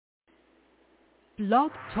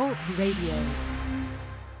Blog Talk Radio.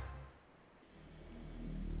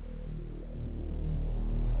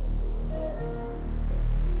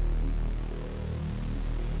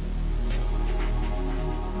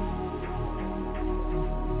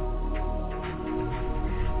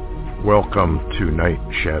 Welcome to Night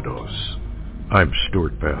Shadows. I'm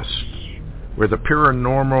Stuart Best, where the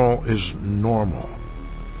paranormal is normal,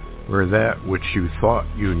 where that which you thought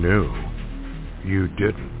you knew, you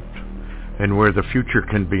didn't, and where the future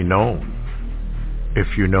can be known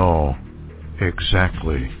if you know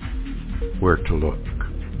exactly where to look.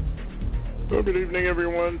 Well, good evening,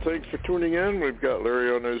 everyone. Thanks for tuning in. We've got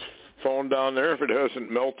Larry on his phone down there if it hasn't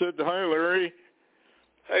melted. Hi, Larry.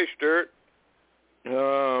 Hey, Stuart.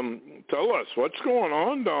 Tell us, what's going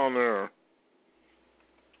on down there?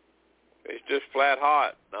 It's just flat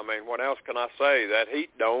hot. I mean, what else can I say? That heat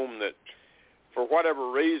dome that, for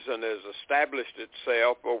whatever reason, has established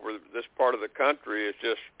itself over this part of the country is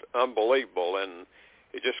just unbelievable, and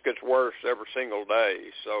it just gets worse every single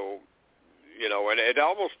day. So, and it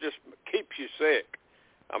almost just keeps you sick.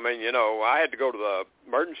 I mean, I had to go to the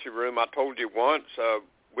emergency room, I told you once, a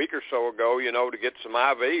week or so ago, to get some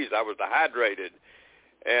IVs. I was dehydrated.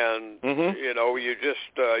 And, you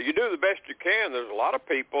just, you do the best you can. There's a lot of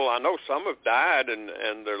people, I know some have died, and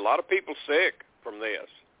there are a lot of people sick from this.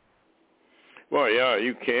 Well, yeah,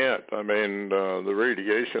 you can't. I mean, the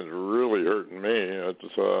radiation's really hurting me. It's,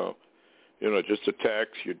 just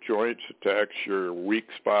attacks your joints, attacks your weak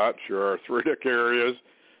spots, your arthritic areas.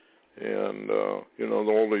 And, the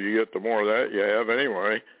older you get, the more of that you have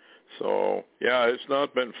anyway. So, yeah, it's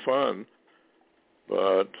not been fun.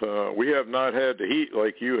 But we have not had the heat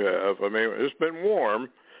like you have. I mean, it's been warm,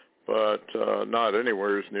 but not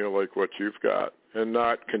anywhere as near like what you've got, and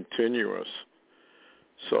not continuous.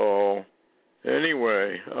 So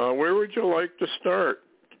anyway, where would you like to start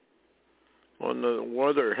on the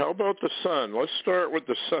weather? How about the sun? Let's start with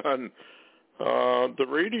the sun. The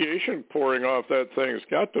radiation pouring off that thing has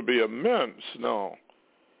got to be immense now.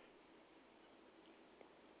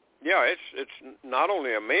 Yeah, it's not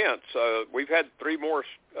only immense. We've had 3 more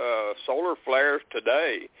solar flares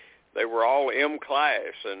today. They were all M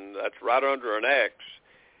class, and that's right under an X.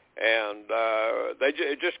 And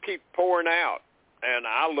it just keep pouring out. And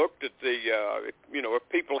I looked at the, if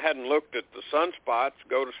people hadn't looked at the sunspots,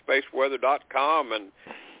 go to spaceweather.com and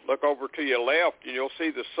look over to your left, and you'll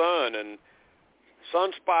see the sun. And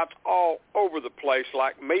sunspots all over the place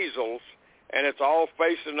like measles. And it's all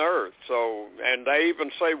facing Earth. So, and they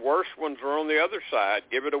even say worse ones are on the other side.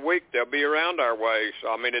 Give it a week, they'll be around our way. So,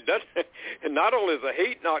 I mean, it doesn't. And not only is the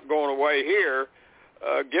heat not going away here,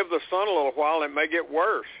 give the sun a little while, and it may get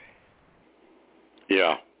worse.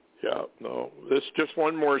 Yeah. No, it's just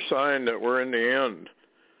one more sign that we're in the end,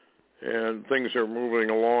 and things are moving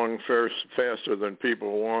along faster than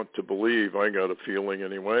people want to believe. I got a feeling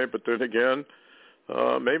anyway. But then again,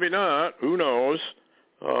 maybe not. Who knows?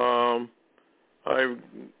 I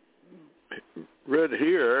read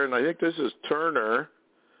here, and I think this is Turner,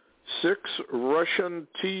 6 Russian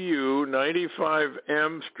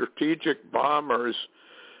Tu-95M strategic bombers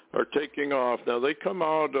are taking off. Now, they come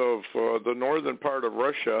out of the northern part of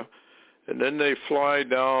Russia, and then they fly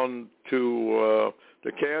down to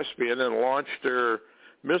the Caspian and launch their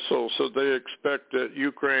missiles, so they expect that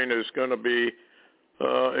Ukraine is going to be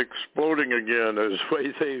exploding again, is the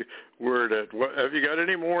way they word it. Have you got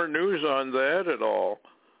any more news on that at all?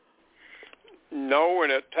 No,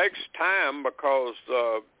 and it takes time because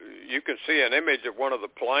you can see an image of one of the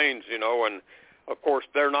planes, and of course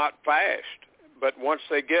they're not fast. But once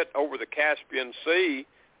they get over the Caspian Sea,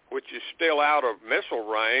 which is still out of missile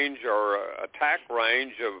range or attack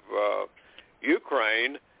range of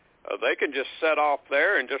Ukraine, they can just set off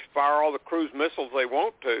there and just fire all the cruise missiles they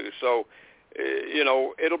want to. So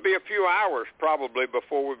it'll be a few hours probably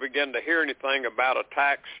before we begin to hear anything about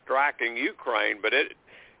attacks striking Ukraine, but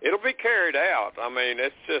it'll be carried out. I mean,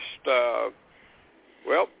 it's just,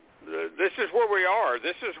 this is where we are.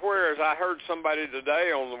 This is where, as I heard somebody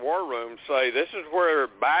today on the War Room say, this is where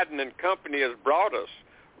Biden and company has brought us,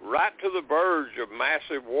 right to the verge of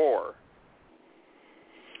massive war.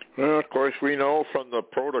 Well, of course, we know from the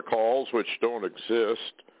protocols, which don't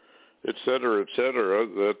exist, et cetera,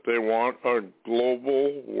 that they want a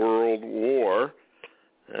global world war.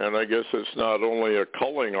 And I guess it's not only a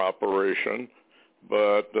culling operation,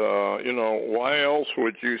 but, why else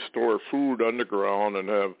would you store food underground and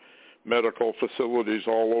have medical facilities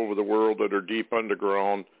all over the world that are deep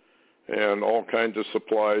underground and all kinds of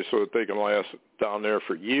supplies so that they can last down there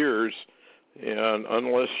for years? And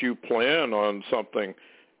unless you plan on something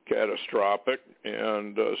catastrophic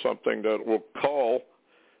and something that will cull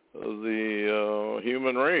the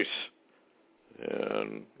human race.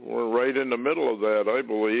 And we're right in the middle of that, I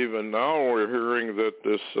believe. And now we're hearing that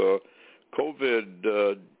this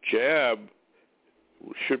COVID jab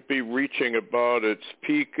should be reaching about its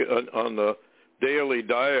peak on the daily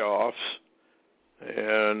die-offs.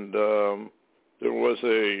 And there was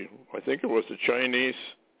I think it was a Chinese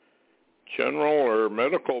general or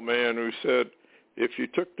medical man who said, if you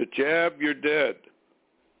took the jab, you're dead.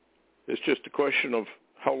 It's just a question of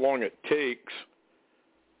how long it takes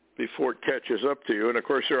before it catches up to you. And, of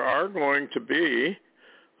course, there are going to be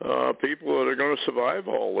people that are going to survive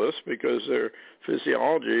all this because their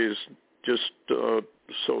physiology is just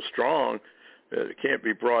so strong that it can't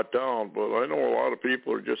be brought down. But I know a lot of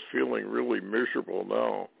people are just feeling really miserable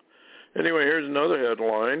now. Anyway, here's another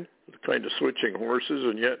headline, kind of switching horses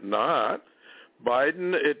and yet not.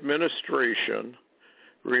 Biden administration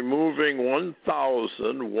removing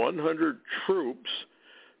 1,100 troops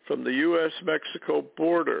from the U.S.-Mexico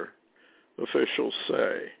border, officials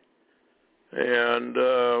say. And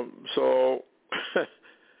so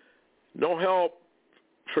no help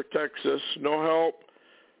for Texas, no help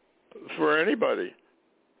for anybody.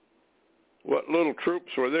 What little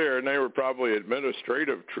troops were there, and they were probably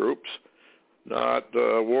administrative troops, not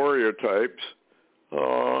warrior types.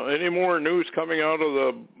 Any more news coming out of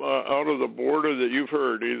the border that you've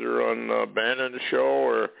heard, either on Bannon's show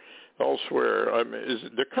or elsewhere? I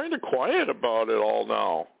mean, they're kind of quiet about it all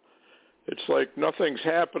now. It's like nothing's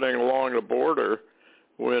happening along the border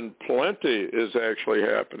when plenty is actually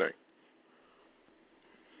happening.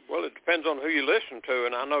 Well, it depends on who you listen to,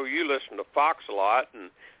 and I know you listen to Fox a lot, and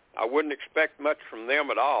I wouldn't expect much from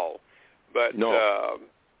them at all. But, no.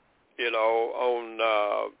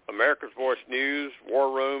 On America's Voice News,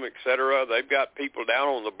 War Room, et cetera, they've got people down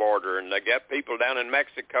on the border, and they got people down in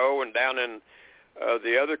Mexico and down in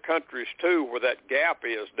the other countries, too, where that gap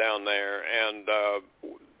is down there. And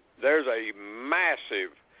there's a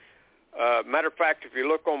massive matter of fact, if you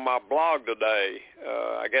look on my blog today,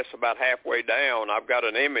 I guess about halfway down, I've got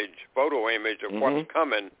an photo image of what's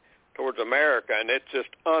coming towards America, and it's just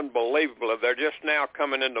unbelievable. They're just now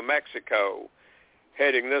coming into Mexico,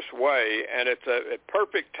 heading this way, and it's a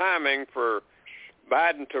perfect timing for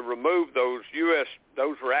Biden to remove those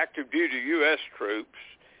were active duty U.S. troops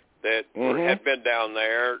that had been down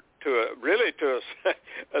there to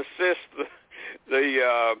assist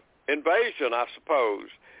the invasion, I suppose.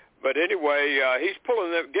 But anyway, he's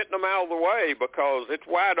getting them out of the way because it's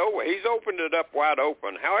wide open. He's opened it up wide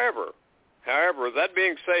open. However, that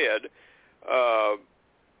being said,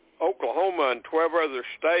 Oklahoma and 12 other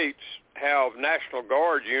states have National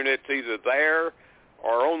Guard units either there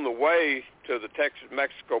or on the way to the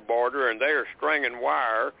Texas-Mexico border, and they are stringing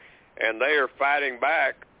wire, and they are fighting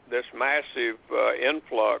back this massive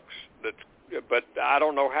influx. But I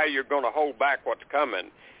don't know how you're going to hold back what's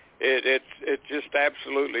coming. It's just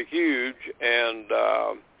absolutely huge, and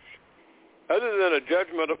other than a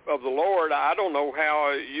judgment of the Lord, I don't know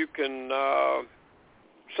how you can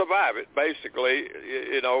survive it. Basically,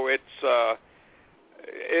 it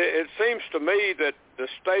seems to me that the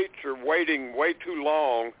states are waiting way too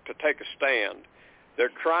long to take a stand.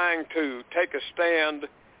 They're trying to take a stand.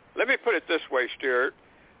 Let me put it this way, Stuart.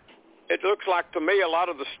 It looks like to me a lot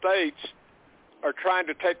of the states are trying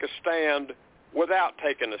to take a stand without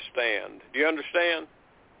taking a stand. Do you understand?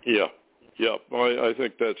 Yeah. I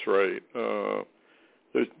think that's right.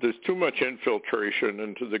 There's too much infiltration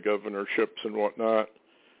into the governorships and whatnot,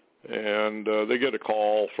 and they get a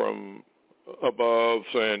call from above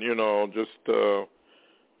saying,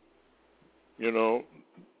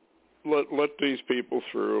 let these people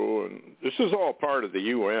through. And this is all part of the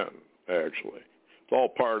UN, actually. It's all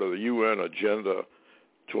part of the UN Agenda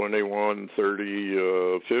 21,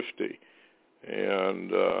 30, 50.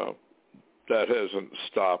 And that hasn't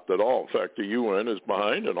stopped at all. In fact, the UN is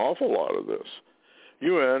behind an awful lot of this.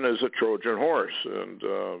 UN is a Trojan horse, and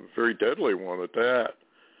a very deadly one at that.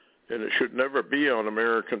 And it should never be on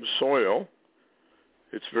American soil.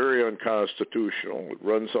 It's very unconstitutional. It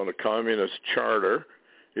runs on a communist charter.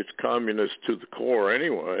 It's communist to the core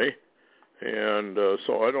anyway. And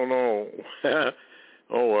so I don't know.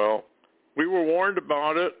 Oh, well. We were warned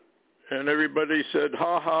about it, and everybody said,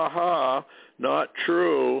 ha, ha, ha, not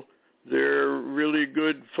true. They're really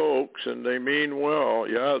good folks, and they mean well.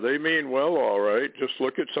 Yeah, they mean well, all right. Just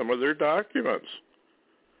look at some of their documents.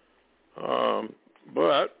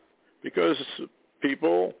 But because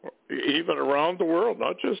people, even around the world,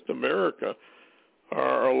 not just America,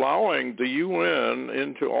 are allowing the UN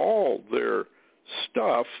into all their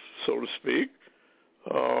stuff, so to speak,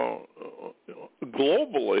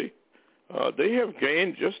 globally, they have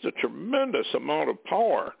gained just a tremendous amount of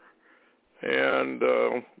power. And,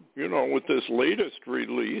 with this latest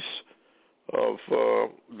release of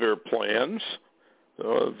their plans,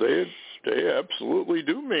 they absolutely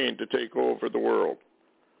do mean to take over the world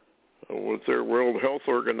with their World Health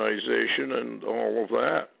Organization and all of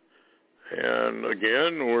that. And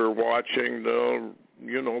again, we're watching the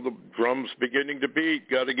drums beginning to beat.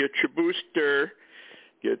 Got to get your booster.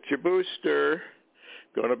 Get your booster.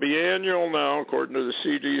 Going to be annual now, according to the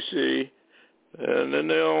CDC. And then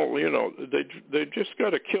they just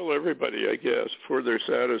got to kill everybody, I guess, before they're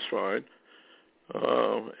satisfied.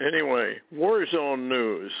 Anyway, war zone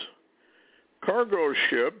news. Cargo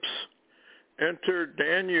ships enter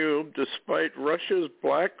Danube despite Russia's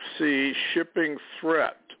Black Sea shipping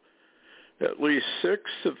threat. At least 6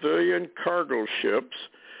 civilian cargo ships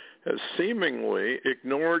have seemingly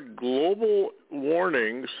ignored global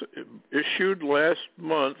warnings issued last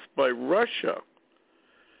month by Russia,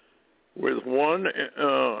 with one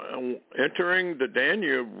entering the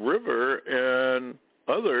Danube River and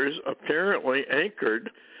others apparently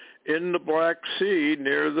anchored in the Black Sea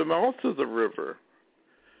near the mouth of the river.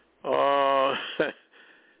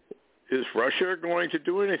 Is Russia going to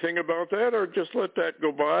do anything about that, or just let that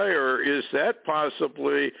go by, or is that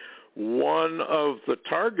possibly one of the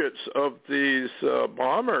targets of these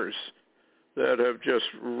bombers that have just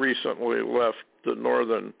recently left the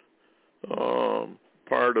northern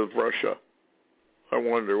part of Russia? I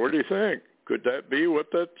wonder, what do you think? Could that be what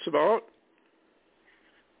that's about?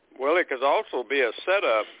 Well, it could also be a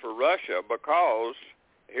setup for Russia because,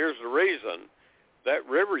 here's the reason, that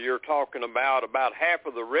river you're talking about half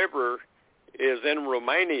of the river is in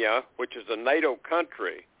Romania, which is a NATO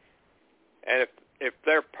country. And if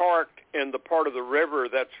they're parked in the part of the river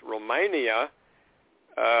that's Romania,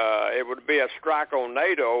 it would be a strike on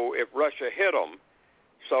NATO if Russia hit them.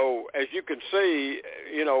 So as you can see,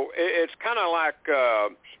 it's kind of like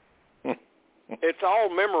it's all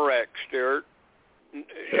Memorex, Stuart. Yes.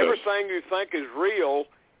 Everything you think is real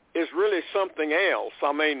is really something else.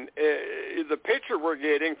 I mean, the picture we're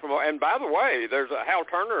getting from, and by the way, there's a Hal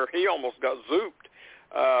Turner, he almost got zooped.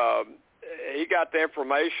 He got the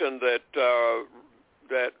information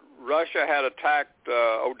that Russia had attacked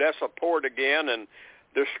Odessa port again and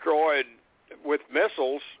destroyed with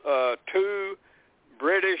missiles 2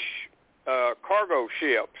 British cargo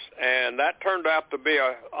ships, and that turned out to be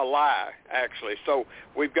a lie, actually. So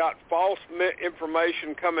we've got false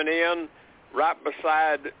information coming in right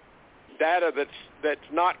beside data that's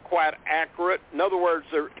not quite accurate. In other words,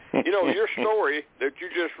 your story that you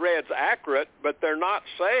just read is accurate, but they're not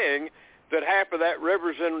saying that half of that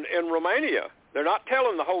river's in Romania. They're not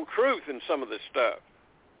telling the whole truth in some of this stuff.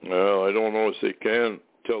 Well, I don't know if they can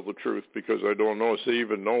tell the truth, because I don't know if they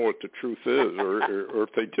even know what the truth is, or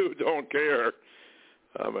if they don't care.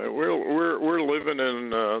 I mean, we're living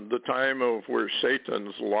in the time of where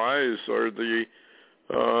Satan's lies are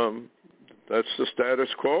that's the status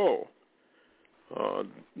quo.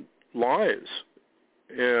 Lies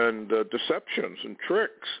and deceptions and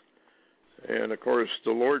tricks. And, of course,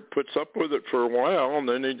 the Lord puts up with it for a while, and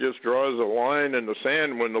then he just draws a line in the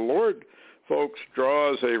sand. When the Lord, folks,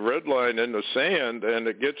 draws a red line in the sand and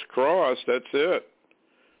it gets crossed, that's it.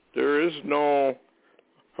 There is no,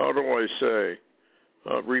 how do I say,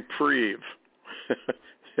 reprieve.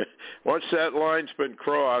 Once that line's been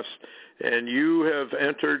crossed and you have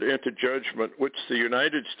entered into judgment, which the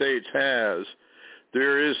United States has,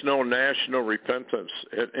 there is no national repentance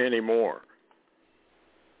anymore.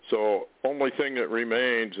 So only thing that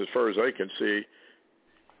remains, as far as I can see,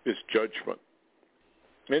 is judgment.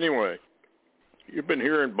 Anyway, you've been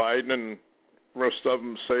hearing Biden and the rest of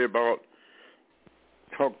them say about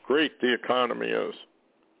how great the economy is.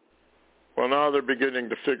 Well, now they're beginning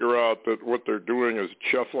to figure out that what they're doing is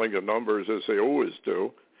shuffling the numbers as they always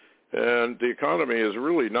do. And the economy is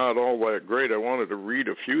really not all that great. I wanted to read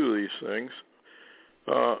a few of these things.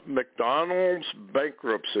 McDonald's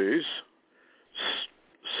bankruptcies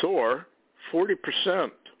soar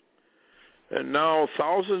 40%. And now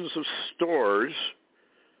thousands of stores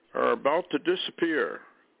are about to disappear.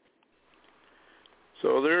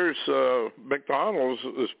 So there's McDonald's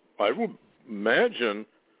is, I would imagine,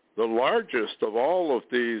 the largest of all of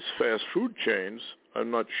these fast food chains.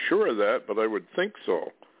 I'm not sure of that, but I would think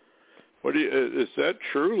so. Is that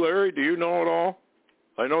true, Larry? Do you know it all?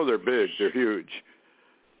 I know they're big. They're huge.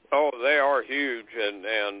 Oh, they are huge,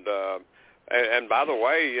 and by the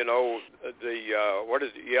way, what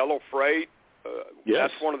is it, Yellow Freight?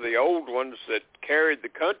 Yes. That's one of the old ones that carried the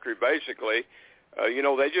country, basically.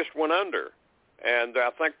 They just went under. And I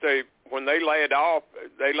think when they laid off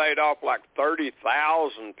like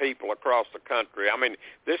 30,000 people across the country. I mean,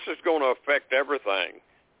 this is going to affect everything.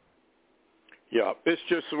 Yeah, it's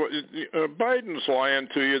just Biden's lying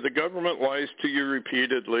to you. The government lies to you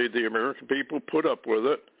repeatedly. The American people put up with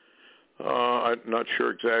it. I'm not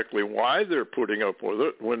sure exactly why they're putting up with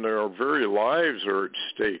it when their very lives are at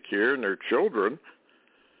stake here and their children.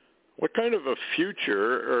 What kind of a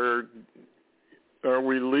future are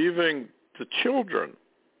we leaving the children?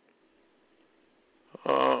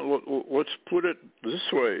 Let's put it this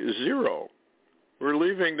way, zero. We're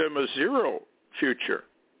leaving them a zero future.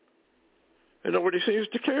 And nobody seems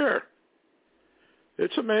to care.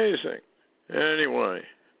 It's amazing. Anyway,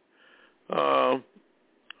 I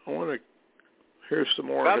want to hear some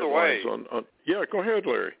more headlines on. Yeah, go ahead,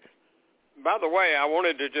 Larry. By the way, I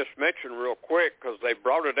wanted to just mention real quick, because they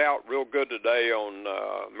brought it out real good today on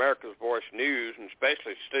America's Voice News, and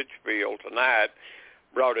especially Stitchfield tonight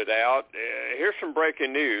brought it out. Here's some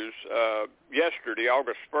breaking news. Yesterday,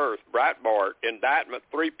 August 1st, Breitbart, indictment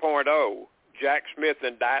 3.0. Jack Smith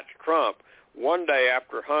indicts Trump 1 day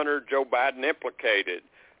after Hunter, Joe Biden implicated.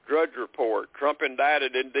 Drudge Report, Trump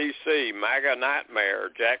indicted in D.C., MAGA nightmare.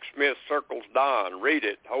 Jack Smith circles Don. Read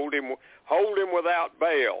it. Hold him without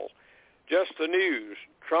bail. Just the news.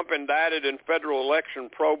 Trump indicted in federal election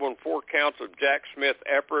probe on 4 counts of Jack Smith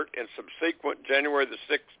effort in subsequent January the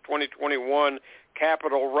 6th, 2021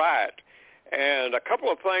 Capitol riot. And a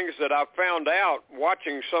couple of things that I found out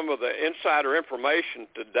watching some of the insider information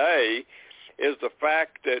today is the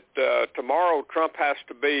fact that tomorrow Trump has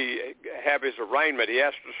to have his arraignment. He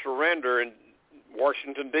has to surrender in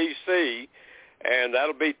Washington, D.C., and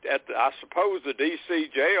that'll be at, I suppose, the D.C.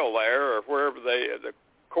 jail there or wherever the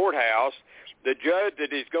courthouse. The judge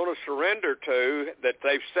that he's going to surrender to that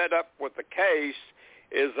they've set up with the case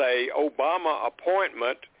is a Obama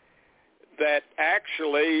appointment that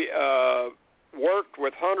actually worked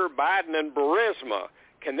with Hunter Biden and Burisma.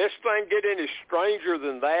 Can this thing get any stranger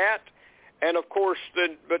than that? And, of course,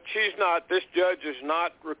 but this judge is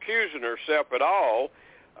not recusing herself at all.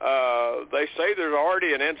 They say there's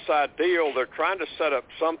already an inside deal. They're trying to set up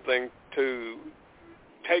something to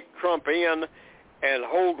take Trump in and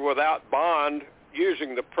hold without bond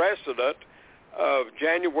using the precedent of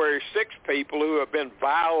January 6 people who have been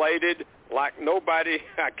violated like nobody,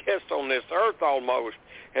 I guess, on this earth almost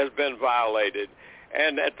has been violated.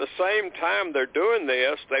 And at the same time they're doing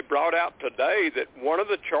this, they brought out today that one of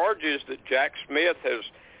the charges that Jack Smith has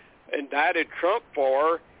indicted Trump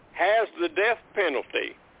for has the death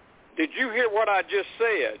penalty. Did you hear what I just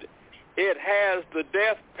said? It has the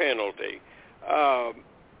death penalty.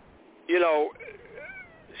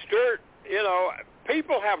 Stuart,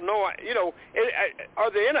 people have no,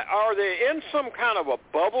 are they in some kind of a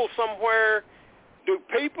bubble somewhere? Do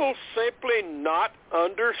people simply not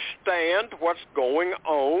understand what's going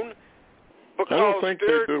on? Because I don't think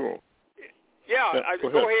they do. Yeah,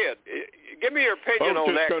 go ahead. Give me your opinion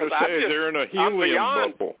on that. I was just going to say they're in a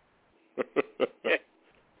helium bubble.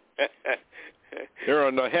 They're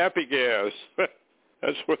on the happy gas.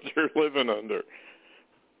 That's what they're living under.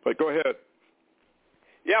 But go ahead.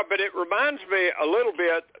 Yeah, but it reminds me a little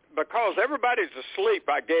bit, because everybody's asleep,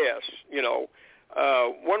 I guess,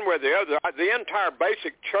 one way or the other. The entire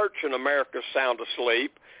basic church in America is sound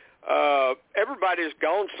asleep. Everybody's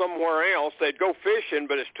gone somewhere else. They'd go fishing,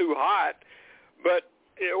 but it's too hot. But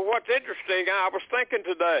what's interesting, I was thinking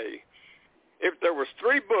today, if there was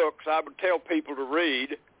 3 books I would tell people to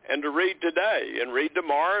read, and to read today, and read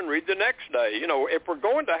tomorrow, and read the next day. If we're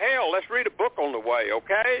going to hell, let's read a book on the way,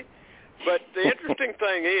 okay? But the interesting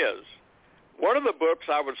thing is, one of the books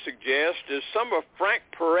I would suggest is some of Frank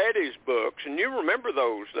Peretti's books, and you remember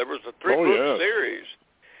those. There was a 3-book series.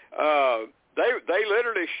 They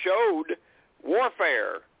literally showed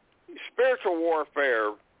warfare, spiritual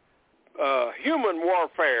warfare, human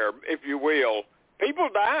warfare, if you will, people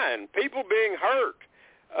dying, people being hurt,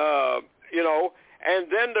 And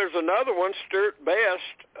then there's another one, Stuart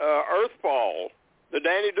Best, Earthfall, the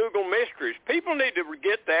Danny Dougal Mysteries. People need to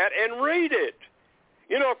get that and read it.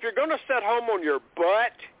 If you're going to sit home on your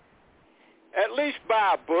butt, at least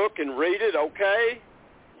buy a book and read it, okay?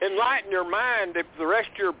 Enlighten your mind if the rest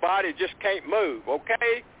of your body just can't move,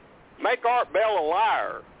 okay? Make Art Bell a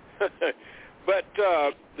liar. But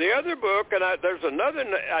the other book, and there's another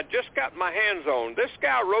I just got my hands on. This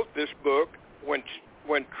guy wrote this book when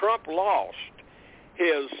Trump lost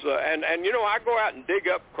his, and I go out and dig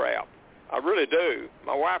up crap. I really do.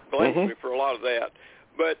 My wife blames me for a lot of that.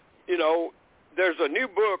 But, there's a new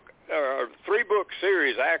book, 3-book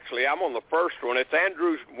series, actually. I'm on the first one. It's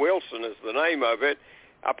Andrew Wilson is the name of it.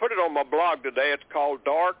 I put it on my blog today. It's called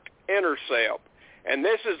Dark Intercept. And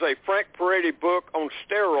this is a Frank Peretti book on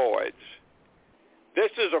steroids.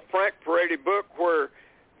 This is a Frank Peretti book where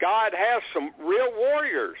God has some real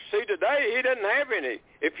warriors. See, today he doesn't have any.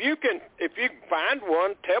 If you can find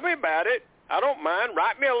one, tell me about it. I don't mind.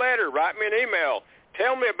 Write me a letter. Write me an email.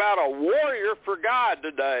 Tell me about a warrior for God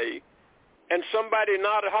today, and somebody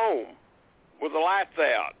not at home with the lights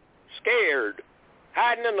out, scared,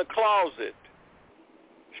 hiding in the closet.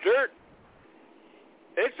 Stuart,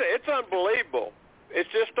 it's unbelievable. It's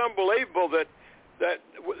just unbelievable that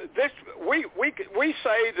this we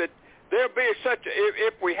say that there'll be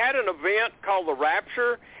if we had an event called the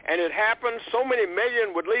rapture and it happened, so many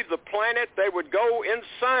million would leave the planet, they would go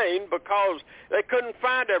insane because they couldn't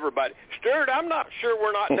find everybody. Stuart, I'm not sure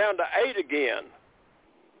we're not down to 8 again.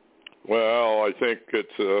 Well, I think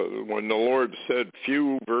it's when the Lord said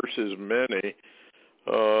few versus many,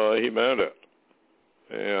 he meant it.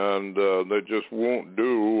 And they just won't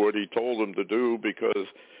do what he told them to do because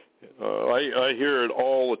I hear it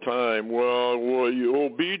all the time. Well,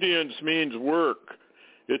 obedience means work.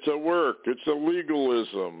 It's a work. It's a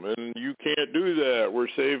legalism, and you can't do that. We're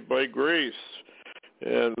saved by grace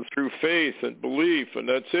and through faith and belief, and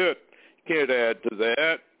that's it. You can't add to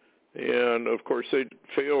that. And, of course, they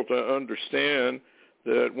fail to understand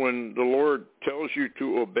that when the Lord tells you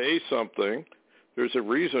to obey something, there's a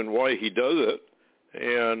reason why he does it.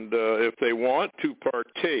 And if they want to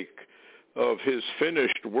partake of his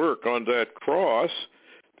finished work on that cross,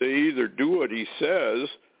 they either do what he says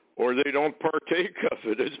or they don't partake of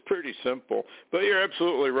it. It's pretty simple. But you're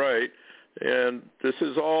absolutely right. And this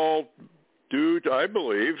is all due, I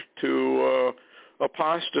believe, to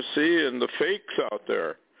apostasy and the fakes out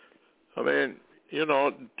there. I mean,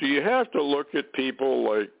 do you have to look at people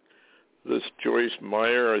like this Joyce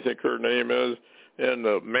Meyer, I think her name is, and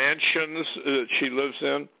the mansions that she lives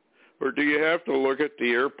in? Or do you have to look at the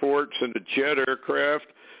airports and the jet aircraft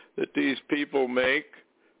that these people make,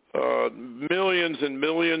 millions and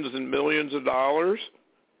millions and millions of dollars?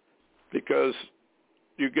 Because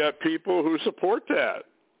you got people who support that.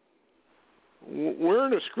 Where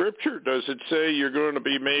in the scripture does it say you're going to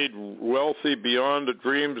be made wealthy beyond the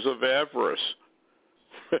dreams of avarice?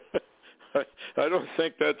 I don't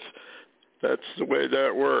think that's the way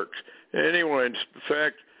that works. Anyway, in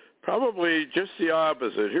fact, probably just the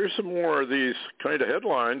opposite. Here's some more of these kind of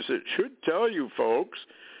headlines that should tell you folks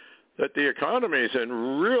that the economy is in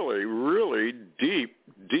really, really deep,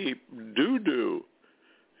 deep doo-doo.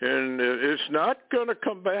 And it's not going to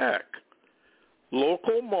come back.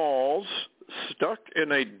 Local malls stuck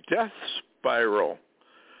in a death spiral,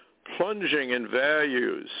 plunging in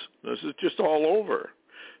values. This is just all over.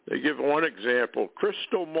 They give one example,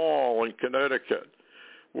 Crystal Mall in Connecticut,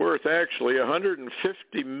 worth actually $150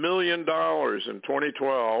 million in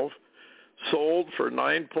 2012, sold for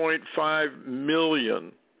 $9.5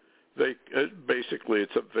 million. Basically,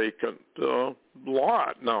 it's a vacant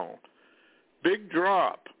lot now. Big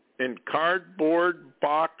drop in cardboard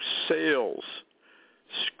box sales,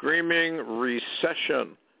 screaming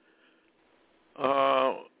recession.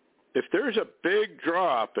 If there's a big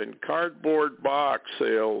drop in cardboard box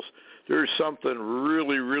sales, there's something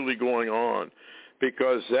really, really going on,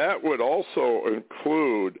 because that would also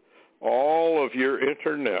include all of your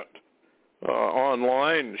internet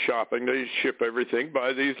online shopping. They ship everything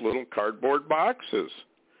by these little cardboard boxes.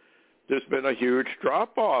 There's been a huge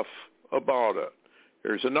drop-off about it.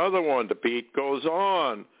 Here's another one. The beat goes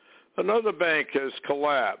on. Another bank has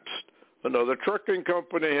collapsed. Another trucking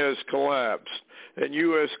company has collapsed. And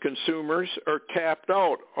U.S. consumers are tapped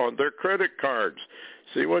out on their credit cards.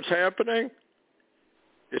 See what's happening?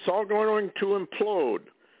 It's all going to implode.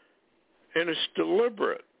 And it's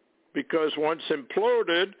deliberate, because once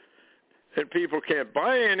imploded and people can't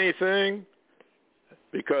buy anything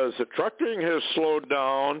because the trucking has slowed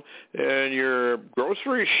down and your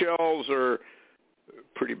grocery shelves are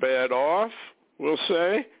pretty bad off, we'll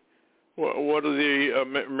say, what are the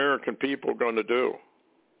American people going to do?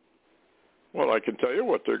 Well, I can tell you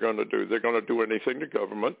what they're going to do. They're going to do anything the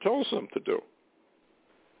government tells them to do.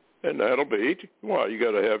 And that'll be, well, you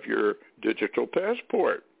got to have your digital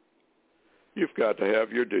passport. You've got to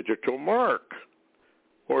have your digital mark.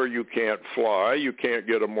 Or you can't fly, you can't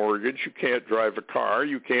get a mortgage, you can't drive a car,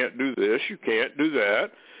 you can't do this, you can't do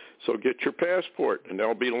that. So get your passport. And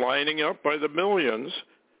they'll be lining up by the millions,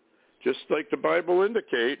 just like the Bible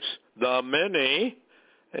indicates, the many,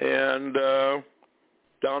 and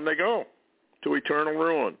down they go to eternal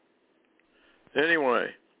ruin. Anyway,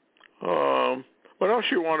 what else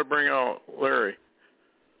you want to bring out, Larry?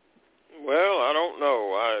 Well, I don't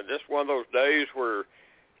know. Just one of those days where,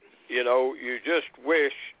 you just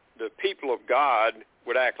wish the people of God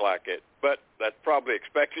would act like it, but that's probably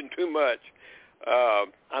expecting too much.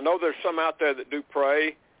 I know there's some out there that do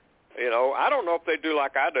pray, You know, I don't know if they do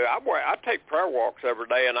like I do. I take prayer walks every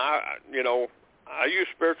day, and I use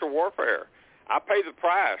spiritual warfare. I pay the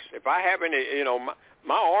price. If I have any,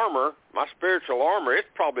 my armor, my spiritual armor, it's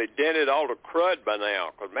probably dented all to crud by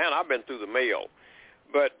now because, man, I've been through the mill.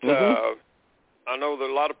 But I know that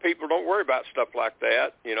a lot of people don't worry about stuff like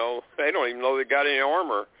that. You know, they don't even know they got any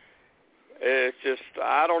armor. It's just,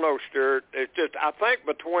 I don't know, Stuart. It's just, I think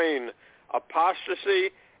between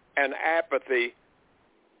apostasy and apathy,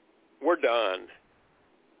 we're done.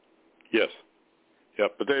 Yes. Yeah,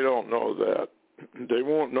 but they don't know that. They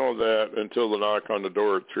won't know that until they knock on the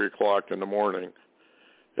door at 3 o'clock in the morning,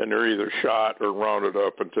 and they're either shot or rounded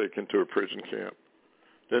up and taken to a prison camp.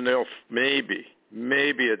 Then they'll maybe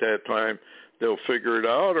at that time they'll figure it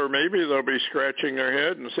out, or maybe they'll be scratching their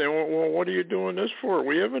head and saying, well, what are you doing this for?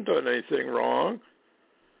 We haven't done anything wrong.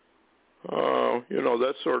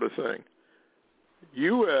 That sort of thing.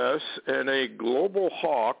 U.S. and a global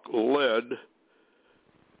hawk led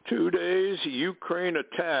 2 days Ukraine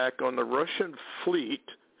attack on the Russian fleet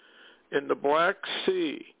in the Black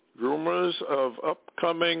Sea. Rumors of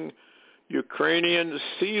upcoming Ukrainian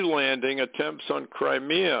sea landing attempts on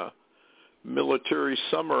Crimea. Military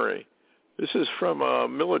summary. This is from a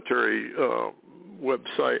military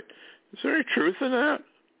website. Is there any truth in that?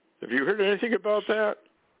 Have you heard anything about that?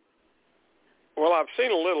 Well, I've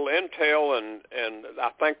seen a little intel, and I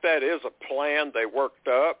think that is a plan they worked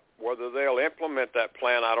up. Whether they'll implement that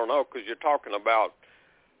plan, I don't know, because you're talking about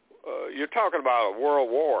a world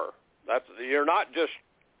war. You're not just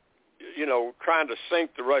trying to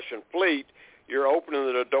sink the Russian fleet. You're opening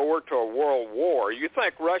the door to a world war. You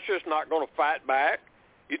think Russia's not going to fight back?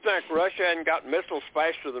 You think Russia hasn't got missiles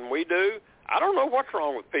faster than we do? I don't know what's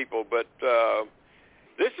wrong with people, but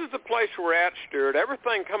this is the place we're at, Stuart.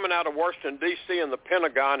 Everything coming out of Washington, D.C. and the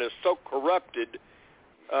Pentagon is so corrupted.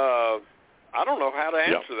 I don't know how to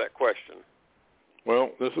answer that question.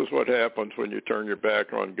 Well, this is what happens when you turn your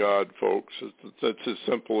back on God, folks. It's as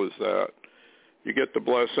simple as that. You get the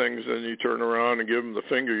blessings, and you turn around and give them the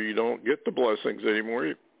finger. You don't get the blessings anymore.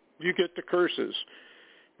 You get the curses.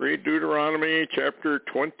 Read Deuteronomy chapter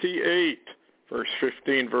 28, verse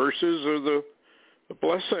 15 verses are the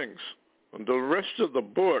blessings. And the rest of the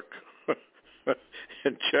book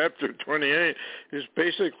in chapter 28 is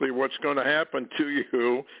basically what's going to happen to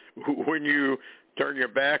you when you turn your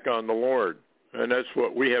back on the Lord. And that's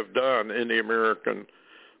what we have done in the American,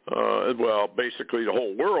 basically the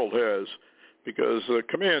whole world has, because the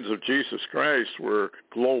commands of Jesus Christ were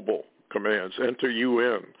global commands. Enter you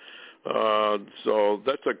in. So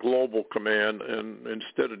that's a global command, and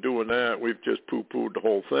instead of doing that, we've just poo-pooed the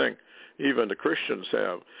whole thing. Even the Christians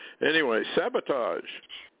have. Anyway, sabotage.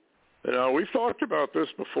 Now, we've talked about this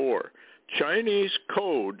before. Chinese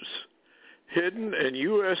codes hidden in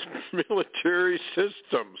U.S. military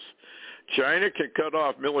systems. China can cut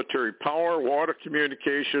off military power, water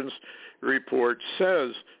communications, report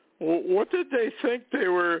says. Well, what did they think they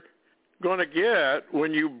were going to get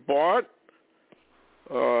when you bought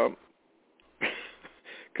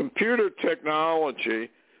computer technology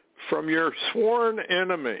from your sworn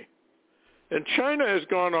enemy? And China has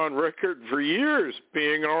gone on record for years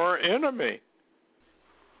being our enemy.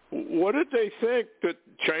 What did they think, that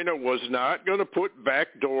China was not going to put back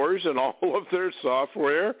doors in all of their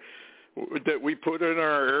software that we put in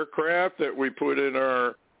our aircraft, that we put in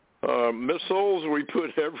our missiles, we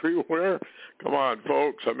put everywhere? Come on,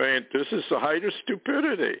 folks. I mean, this is the height of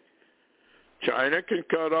stupidity. China can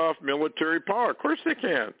cut off military power. Of course they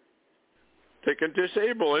can. They can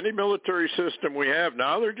disable any military system we have.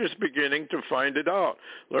 Now they're just beginning to find it out.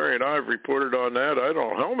 Larry and I have reported on that I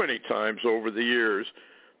don't know how many times over the years.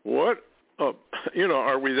 What,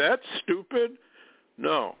 are we that stupid?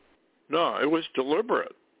 No, it was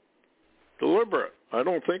deliberate. I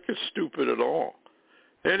don't think it's stupid at all.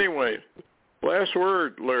 Anyway, last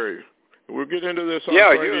word, Larry. We'll get into this on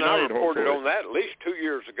Friday night. Yeah, you and I reported hopefully on that at least 2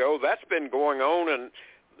 years ago. That's been going on,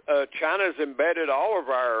 and China's embedded all of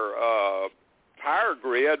our power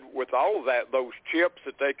grid with all of those chips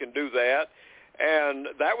that they can do that, and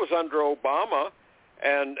that was under Obama,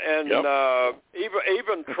 and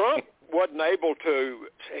even Trump wasn't able to.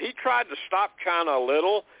 He tried to stop China a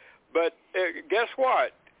little, but guess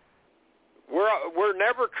what? We're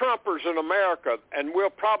never Trumpers in America, and we'll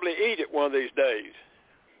probably eat it one of these days.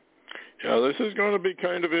 Yeah, this is going to be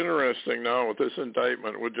kind of interesting now with this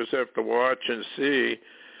indictment. We'll just have to watch and see.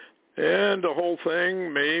 And the whole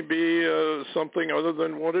thing may be something other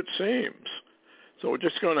than what it seems. So we're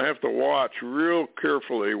just going to have to watch real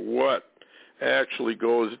carefully what actually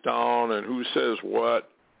goes down and who says what.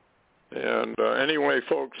 And anyway,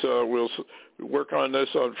 folks, we'll work on this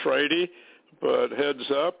on Friday. But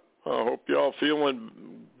heads up, I hope y'all feeling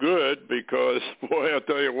good because, boy, I'll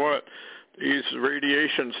tell you what, these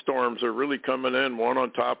radiation storms are really coming in one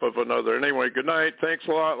on top of another. Anyway, good night. Thanks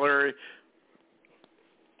a lot, Larry.